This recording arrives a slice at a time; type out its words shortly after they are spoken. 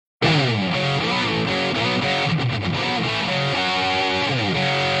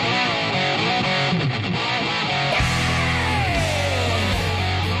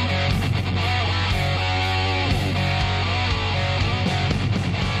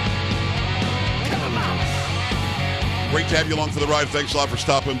Great to have you along for the ride. Thanks a lot for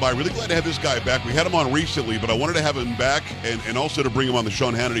stopping by. Really glad to have this guy back. We had him on recently, but I wanted to have him back and also to bring him on the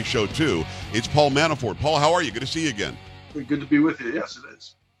Sean Hannity show, too. It's Paul Manafort. Paul, how are you? Good to see you again. Good to be with you. Yes, it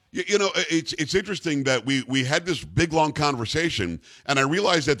is. You know, it's interesting that we had this big, long conversation, and I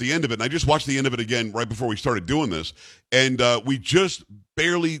realized at the end of it, and I just watched the end of it again right before we started doing this, and we just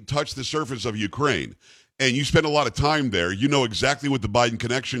barely touched the surface of Ukraine. And you spend a lot of time there. You know exactly what the Biden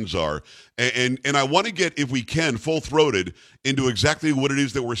connections are. And I want to get, if we can, full-throated into exactly what it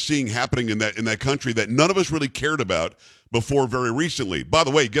is that we're seeing happening in that country that none of us really cared about before very recently. By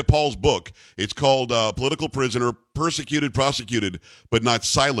the way, get Paul's book. It's called Political Prisoner, Persecuted, Prosecuted, but Not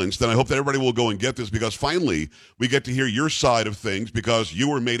Silenced. And I hope that everybody will go and get this because finally we get to hear your side of things because you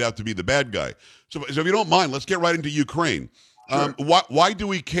were made out to be the bad guy. So if you don't mind, let's get right into Ukraine. Sure. Why do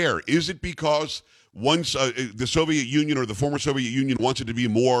we care? Is it because once the Soviet Union or the former Soviet Union wants it to be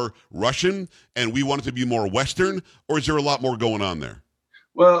more Russian and we want it to be more Western, or is there a lot more going on there?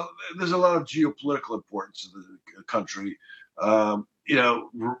 Well, there's a lot of geopolitical importance to the country. Putin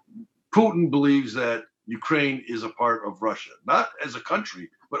believes that Ukraine is a part of Russia, not as a country,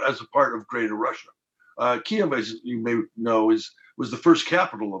 but as a part of Greater Russia. Kiev, as you may know, was the first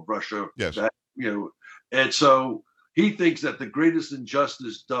capital of Russia. Yes. And so he thinks that the greatest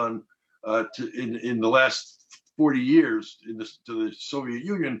injustice done in the last 40 years to the Soviet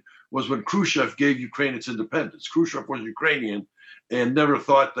Union was when Khrushchev gave Ukraine its independence. Khrushchev was Ukrainian and never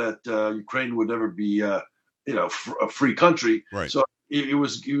thought that Ukraine would ever be a free country. Right. So it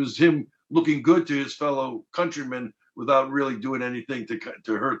was him looking good to his fellow countrymen without really doing anything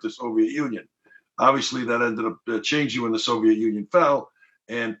to hurt the Soviet Union. Obviously, that ended up changing when the Soviet Union fell,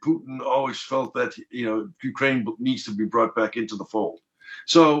 and Putin always felt that Ukraine needs to be brought back into the fold.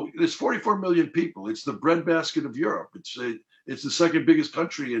 So there's 44 million people. It's the breadbasket of Europe. It's the second biggest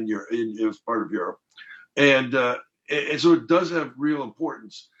country in Europe, as part of Europe, and so it does have real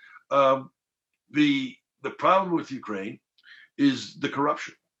importance. The problem with Ukraine is the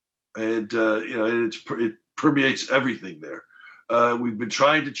corruption, and it permeates everything there. We've been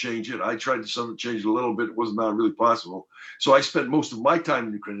trying to change it. I tried to change it a little bit. It was not really possible. So I spent most of my time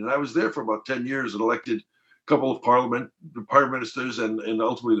in Ukraine, and I was there for about 10 years and elected couple of prime ministers and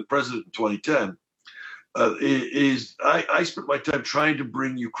ultimately the president in 2010, I spent my time trying to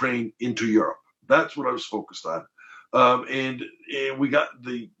bring Ukraine into Europe. That's what I was focused on. And we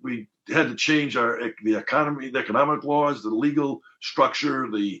had to change the economic laws, the legal structure,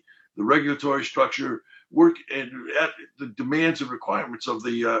 the regulatory structure, work and at the demands and requirements of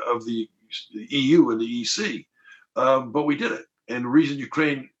the EU and the EC. But we did it. And the reason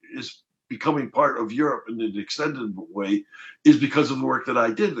Ukraine is becoming part of Europe in an extended way is because of the work that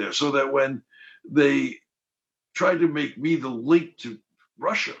I did there. So that when they tried to make me the link to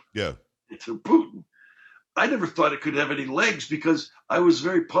Russia, to Putin, I never thought it could have any legs because I was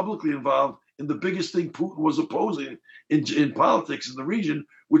very publicly involved in the biggest thing Putin was opposing in politics in the region,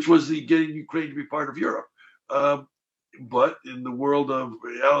 which was getting Ukraine to be part of Europe. But in the world of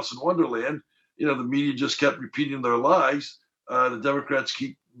Alice in Wonderland, the media just kept repeating their lies. The Democrats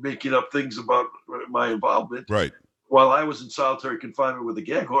keep making up things about my involvement, right? While I was in solitary confinement with a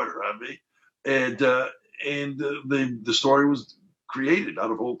gag order on me, and the story was created out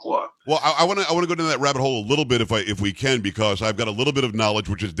of whole cloth. Well, I want to go down that rabbit hole a little bit if we can, because I've got a little bit of knowledge,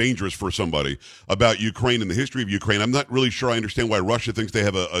 which is dangerous for somebody, about Ukraine and the history of Ukraine. I'm not really sure I understand why Russia thinks they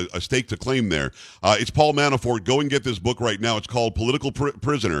have a stake to claim there. It's Paul Manafort. Go and get this book right now. It's called Political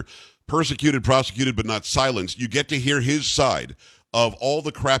Prisoner, Persecuted, Prosecuted, but Not Silenced. You get to hear his side of all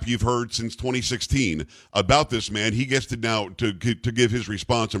the crap you've heard since 2016 about this man. He gets to now to give his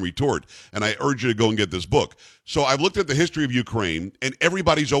response and retort, and I urge you to go and get this book. So I've looked at the history of Ukraine, and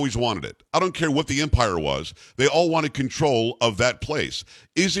everybody's always wanted it. I don't care what the empire was. They all wanted control of that place.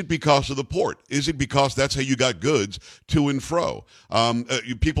 Is it because of the port? Is it because that's how you got goods to and fro?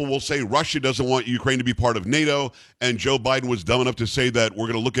 People will say Russia doesn't want Ukraine to be part of NATO, and Joe Biden was dumb enough to say that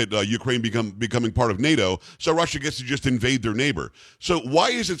we're going to look at Ukraine becoming part of NATO, so Russia gets to just invade their neighbor. So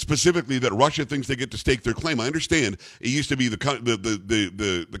why is it specifically that Russia thinks they get to stake their claim? I understand it used to be the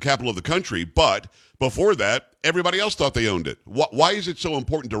capital of the country, but before that, everybody else thought they owned it. Why is it so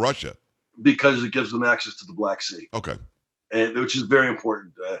important to Russia? Because it gives them access to the Black Sea. Okay. Which is very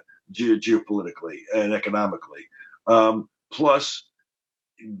important geopolitically and economically. Plus,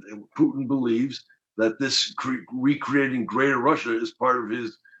 Putin believes that this recreating Greater Russia is part of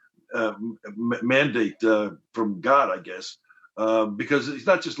his mandate from God, I guess, because he's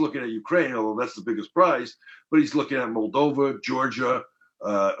not just looking at Ukraine, although that's the biggest prize, but he's looking at Moldova, Georgia,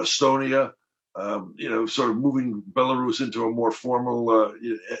 Estonia, sort of moving Belarus into a more formal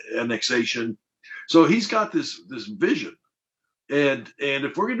annexation. So he's got this vision, and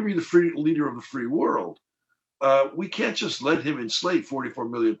if we're going to be the free leader of the free world, we can't just let him enslave 44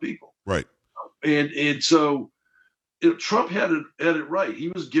 million people. Right. And so Trump had it right. He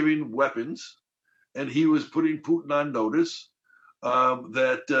was giving weapons, and he was putting Putin on notice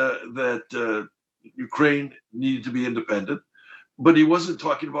that Ukraine needed to be independent, but he wasn't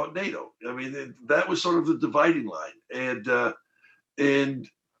talking about NATO. I mean, that was sort of the dividing line, and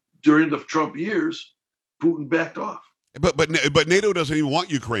during the Trump years, Putin backed off. But NATO doesn't even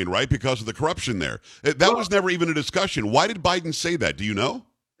want Ukraine, right? Because of the corruption there. That was never even a discussion. Why did Biden say that? Do you know?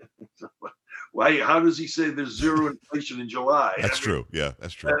 Why? How does he say there's zero inflation in July? That's true. Yeah,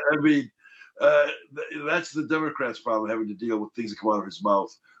 that's true. I mean, that's the Democrats' problem, having to deal with things that come out of his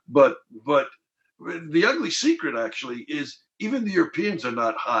mouth. But the ugly secret actually is even the Europeans are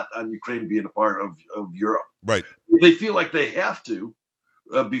not hot on Ukraine being a part of Europe. Right. They feel like they have to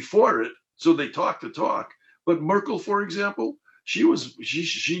before it, so they talk the talk. But Merkel, for example,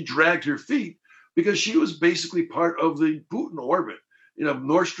 she dragged her feet because she was basically part of the Putin orbit.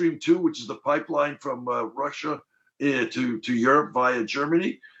 Nord Stream 2, which is the pipeline from Russia to Europe via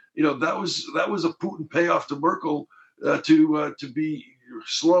Germany. That was a Putin payoff to Merkel to be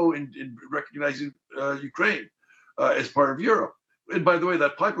slow in recognizing Ukraine as part of Europe. And by the way,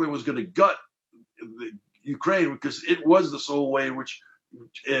 that pipeline was going to gut Ukraine because it was the sole way in which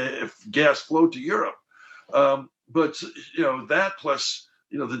if gas flowed to Europe. But that plus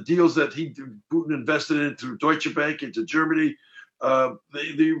the deals that Putin invested in through Deutsche Bank into Germany.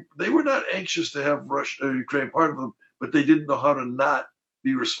 They were not anxious to have Ukraine part of them, but they didn't know how to not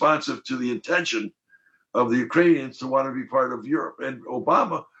be responsive to the intention of the Ukrainians to want to be part of Europe. And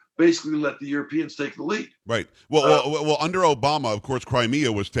Obama basically let the Europeans take the lead. Right. Well, under Obama, of course,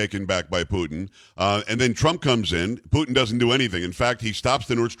 Crimea was taken back by Putin. And then Trump comes in. Putin doesn't do anything. In fact, he stops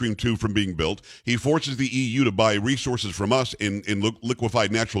the Nord Stream 2 from being built. He forces the EU to buy resources from us in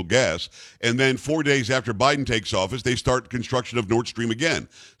liquefied natural gas. And then 4 days after Biden takes office, they start construction of Nord Stream again.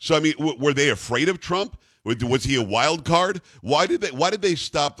 So, I mean, were they afraid of Trump? Was he a wild card? Why did they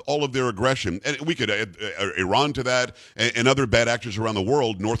stop all of their aggression? And we could add Iran to that and other bad actors around the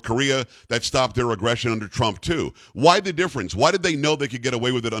world, North Korea, that stopped their aggression under Trump too. Why the difference? Why did they know they could get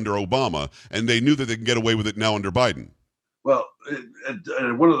away with it under Obama and they knew that they can get away with it now under Biden? Well,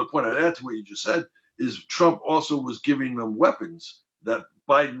 and one other point I'd add to what you just said is Trump also was giving them weapons that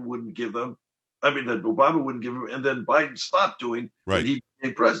Biden wouldn't give them. I mean, that Obama wouldn't give them, and then Biden stopped doing when he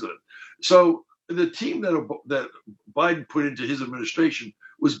became president. So the team that Biden put into his administration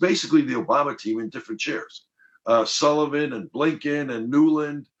was basically the Obama team in different chairs. Sullivan and Blinken and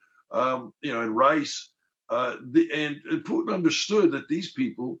Newland, and Rice. And Putin understood that these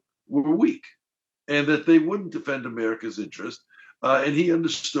people were weak and that they wouldn't defend America's interest. And he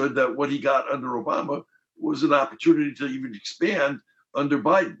understood that what he got under Obama was an opportunity to even expand under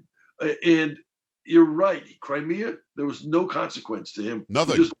Biden. And you're right, Crimea, there was no consequence to him.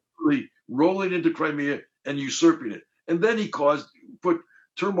 Nothing. Just really rolling into Crimea and usurping it. And then he put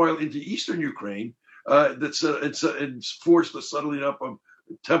turmoil into eastern Ukraine and forced the settling up of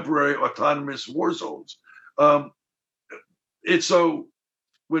temporary autonomous war zones. And so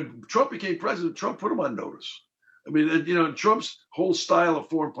when Trump became president, Trump put him on notice. I mean, Trump's whole style of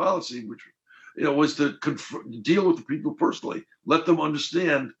foreign policy, which was to deal with the people personally, let them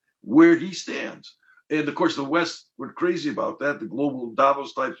understand where he stands. And of course, the West went crazy about that. The global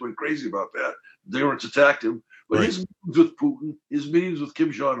Davos types went crazy about that. They weren't attacked him. But his meetings with Putin, his meetings with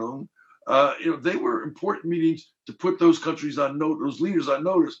Kim Jong Un, they were important meetings to put those countries on note, those leaders on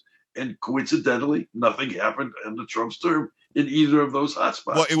notice. And coincidentally, nothing happened under Trump's term in either of those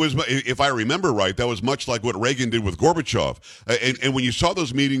hotspots. Well, it was, if I remember right, that was much like what Reagan did with Gorbachev. And when you saw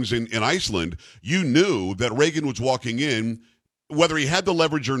those meetings in Iceland, you knew that Reagan was walking in, whether he had the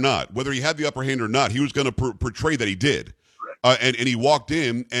leverage or not, whether he had the upper hand or not, he was going to portray that he did. And he walked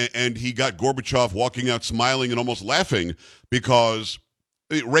in, and he got Gorbachev walking out smiling and almost laughing because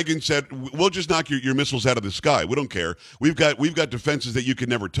Reagan said, "We'll just knock your missiles out of the sky. We don't care. We've got defenses that you can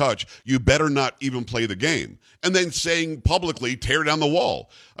never touch. You better not even play the game." And then saying publicly, "Tear down the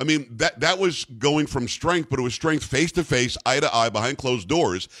wall." I mean, that was going from strength, but it was strength face to face, eye to eye, behind closed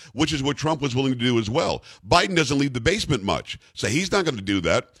doors, which is what Trump was willing to do as well. Biden doesn't leave the basement much, so he's not going to do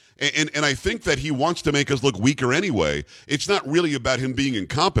that. And I think that he wants to make us look weaker anyway. It's not really about him being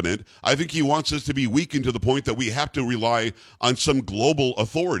incompetent. I think he wants us to be weakened to the point that we have to rely on some global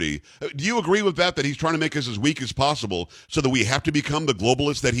authority. Do you agree with that he's trying to make us as weak as possible so that we have to become the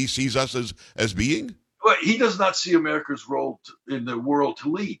globalists that he sees us as being? Well, he does not see America's role in the world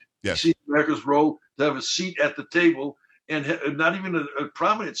to lead. Yes. He sees America's role to have a seat at the table and not even a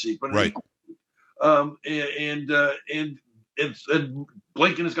prominent seat, but an equal. And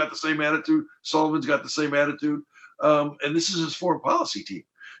Blinken has got the same attitude. Sullivan's got the same attitude. And this is his foreign policy team.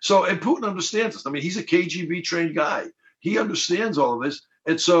 So, and Putin understands this. I mean, he's a KGB trained guy. He understands all of this.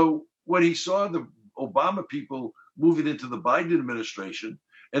 And so when he saw the Obama people moving into the Biden administration,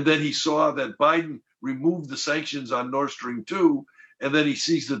 and then he saw that Biden removed the sanctions on Nord Stream 2, and then he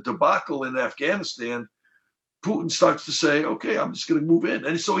sees the debacle in Afghanistan, Putin starts to say, okay, I'm just going to move in.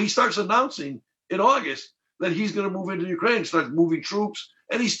 And so he starts announcing in August that he's going to move into Ukraine, starts moving troops,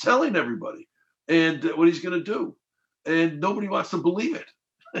 and he's telling everybody and what he's going to do. And nobody wants to believe it,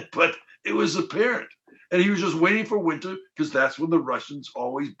 but it was apparent. And he was just waiting for winter because that's when the Russians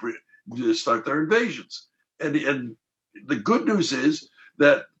always start their invasions. And the good news is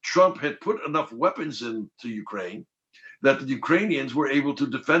that Trump had put enough weapons into Ukraine that the Ukrainians were able to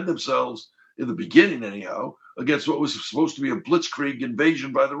defend themselves in the beginning, anyhow, against what was supposed to be a blitzkrieg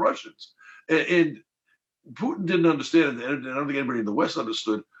invasion by the Russians. And Putin didn't understand, and I don't think anybody in the West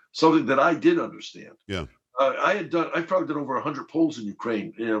understood something that I did understand. Yeah. I've probably done over 100 polls in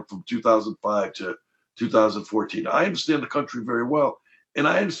Ukraine, from 2005 to 2014. I understand the country very well. And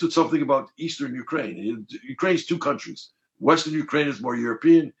I understood something about Eastern Ukraine. Ukraine's two countries. Western Ukraine is more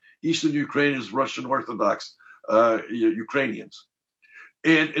European. Eastern Ukraine is Russian Orthodox Ukrainians.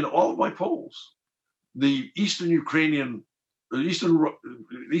 And in all of my polls, the Eastern Ukrainians living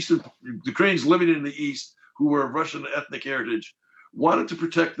in the East who were of Russian ethnic heritage wanted to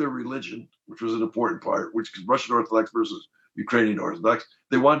protect their religion, which was an important part, which is Russian Orthodox versus Ukrainian Orthodox.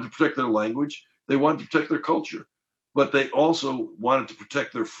 They wanted to protect their language. They wanted to protect their culture. But they also wanted to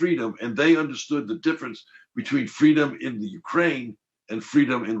protect their freedom, and they understood the difference between freedom in the Ukraine and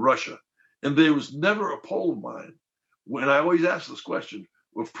freedom in Russia. And there was never a poll of mine when I always ask this question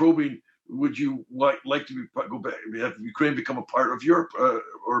of probing, would you like to go back, have Ukraine become a part of Europe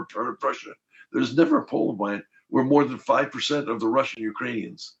or part of Russia? There's never a poll of mine where more than 5% of the Russian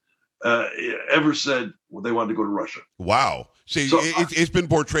Ukrainians ever said they wanted to go to Russia. Wow. See, so, it's been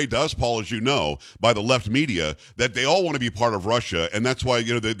portrayed to us, Paul, as you know, by the left media, that they all want to be part of Russia, and that's why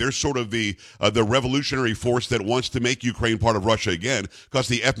they're sort of the revolutionary force that wants to make Ukraine part of Russia again, because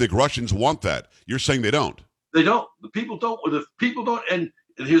the ethnic Russians want that. You're saying they don't. They don't. The people don't. The people don't. And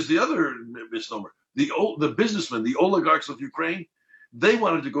here's the other misnomer: the businessmen, the oligarchs of Ukraine, they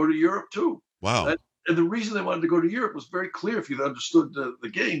wanted to go to Europe too. Wow. And the reason they wanted to go to Europe was very clear if you understood the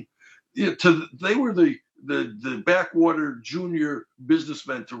game. They were the backwater junior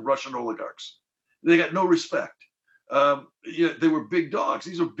businessmen to Russian oligarchs. They got no respect. They were big dogs.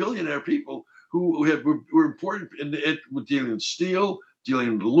 These are billionaire people who were important with dealing with steel,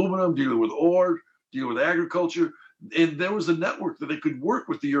 dealing with aluminum, dealing with ore, dealing with agriculture. And there was a network that they could work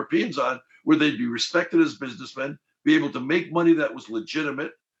with the Europeans on where they'd be respected as businessmen, be able to make money that was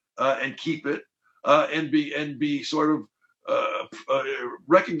legitimate and keep it, and be sort of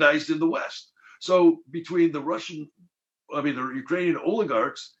recognized in the West. So between the Ukrainian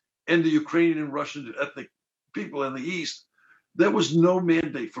oligarchs and the Ukrainian and Russian ethnic people in the East, there was no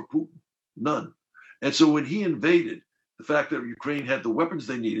mandate for Putin, none. And so when he invaded, the fact that Ukraine had the weapons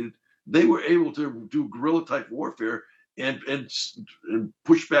they needed, they were able to do guerrilla type warfare and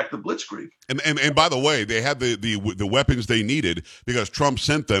push back the blitzkrieg. And by the way, they had the weapons they needed because Trump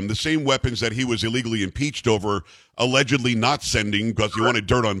sent them the same weapons that he was illegally impeached over, allegedly not sending because he wanted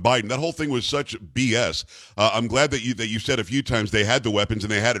dirt on Biden. That whole thing was such BS. I'm glad that you said a few times they had the weapons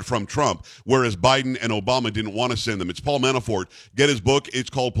and they had it from Trump, whereas Biden and Obama didn't want to send them. It's Paul Manafort. Get his book. It's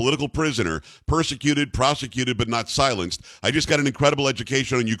called Political Prisoner: Persecuted, Prosecuted, but Not Silenced. I just got an incredible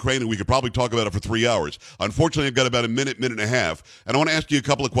education on Ukraine, and we could probably talk about it for 3 hours. Unfortunately, I've got about a minute and a half, and I want to ask you a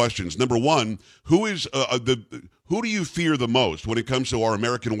couple of questions. Number one, who do you fear the most when it comes to our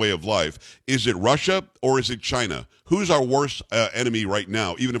American way of life? Is it Russia or is it China? Who's our worst enemy right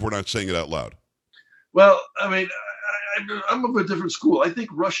now, even if we're not saying it out loud? Well, I mean, I'm of a different school. I think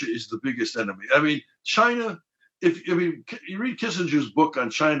Russia is the biggest enemy. I mean, China, you read Kissinger's book on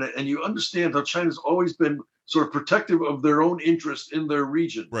China and you understand how China's always been sort of protective of their own interests in their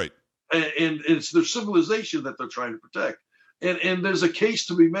region. Right. And it's their civilization that they're trying to protect. And there's a case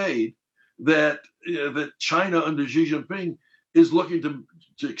to be made that China under Xi Jinping is looking to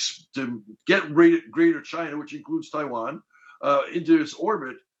get Greater China, which includes Taiwan, into its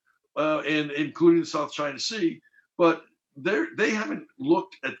orbit, and including the South China Sea. But they haven't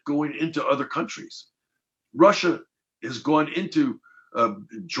looked at going into other countries. Russia has gone into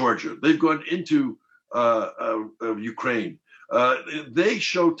Georgia. They've gone into Ukraine. They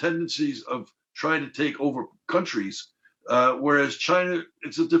show tendencies of trying to take over countries. Whereas China,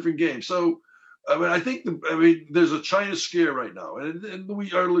 it's a different game. So I mean, there's a China scare right now, and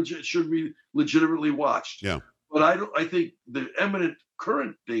we are should be legitimately watched. Yeah. But I think the eminent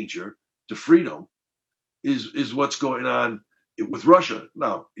current danger to freedom is what's going on with Russia.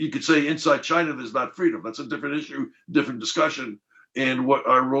 Now, you could say inside China there's not freedom. That's a different issue, different discussion, and what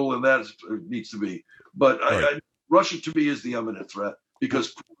our role in that needs to be. But right. Russia, to me, is the eminent threat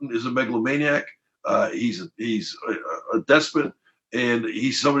because Putin is a megalomaniac. He's a despot, and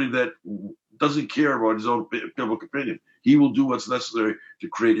he's somebody that doesn't care about his own public opinion. He will do what's necessary to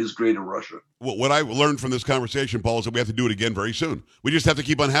create his greater Russia. Well, what I learned from this conversation, Paul, is that we have to do it again very soon. We just have to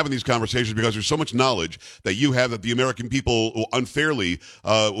keep on having these conversations because there's so much knowledge that you have that the American people unfairly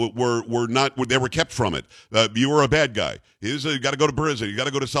they were kept from it. You were a bad guy. You got to go to prison. You got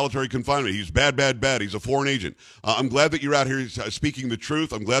to go to solitary confinement. He's bad. He's a foreign agent. I'm glad that you're out here speaking the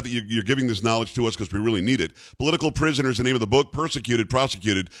truth. I'm glad that you're giving this knowledge to us because we really need it. Political Prisoners, the name of the book. Persecuted,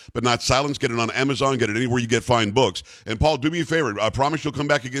 prosecuted, but not silenced. Get it on Amazon. Get it anywhere you get fine books. And Paul, do me a favor. I promise you'll come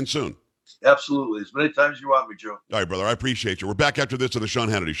back again soon. Absolutely. As many times as you want me, Joe. All right, brother. I appreciate you. We're back after this on the Sean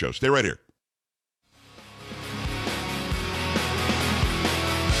Hannity Show. Stay right here.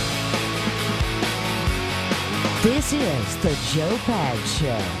 This is the Joe Pags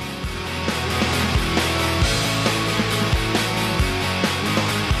Show.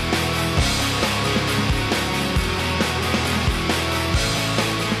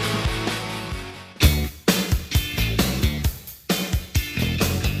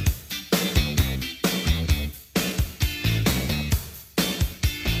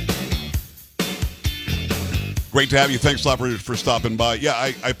 Great to have you. Thanks a lot for stopping by. Yeah,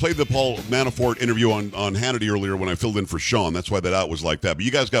 I played the Paul Manafort interview on Hannity earlier when I filled in for Sean. That's why that out was like that. But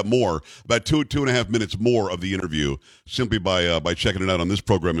you guys got more, about 2.5 minutes more of the interview simply by checking it out on this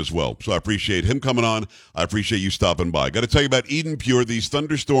program as well. So I appreciate him coming on. I appreciate you stopping by. Got to tell you about Eden Pure. These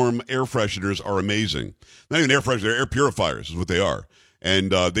thunderstorm air fresheners are amazing. Not even air fresheners, they're air purifiers is what they are.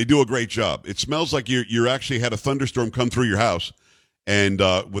 And they do a great job. It smells like you actually had a thunderstorm come through your house. And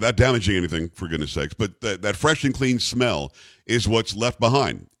without damaging anything, for goodness sakes. But that fresh and clean smell is what's left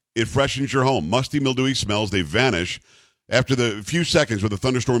behind. It freshens your home. Musty, mildewy smells, they vanish after the few seconds with the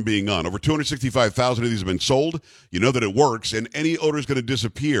thunderstorm being on. Over 265,000 of these have been sold. You know that it works, and any odor is going to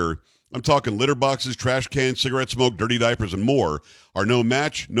disappear. I'm talking litter boxes, trash cans, cigarette smoke, dirty diapers, and more are no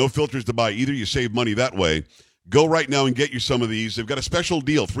match. No filters to buy either. You save money that way. Go right now and get you some of these. They've got a special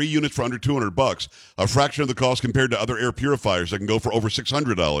deal, 3 units for under $200, a fraction of the cost compared to other air purifiers that can go for over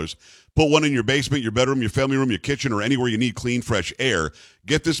 $600. Put one in your basement, your bedroom, your family room, your kitchen, or anywhere you need clean, fresh air.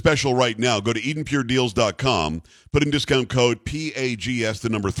 Get this special right now. Go to EdenPureDeals.com. Put in discount code PAGS, the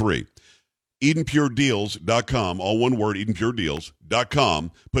number 3. EdenPureDeals.com, all one word,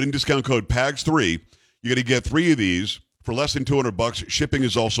 EdenPureDeals.com. Put in discount code PAGS3. You're going to get 3 of these for less than $200. Shipping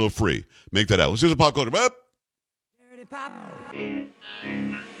is also free. Make that out. Let's do a pop culture.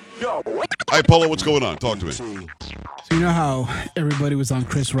 Hi, Polo, what's going on? Talk to me. So you know how everybody was on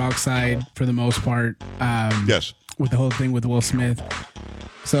Chris Rock's side for the most part? Yes. With the whole thing with Will Smith.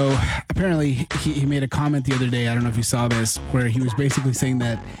 So apparently he made a comment the other day, I don't know if you saw this, where he was basically saying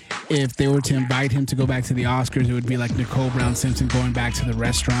that if they were to invite him to go back to the Oscars, it would be like Nicole Brown Simpson going back to the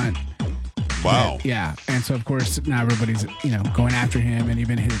restaurant. Wow. Yeah. And so, of course, now everybody's, going after him, and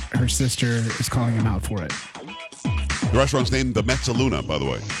even her sister is calling him out for it. The restaurant's named the Mezzaluna, by the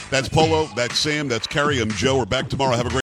way. That's Polo, that's Sam, that's Carrie, I'm Joe. We're back tomorrow. Have a great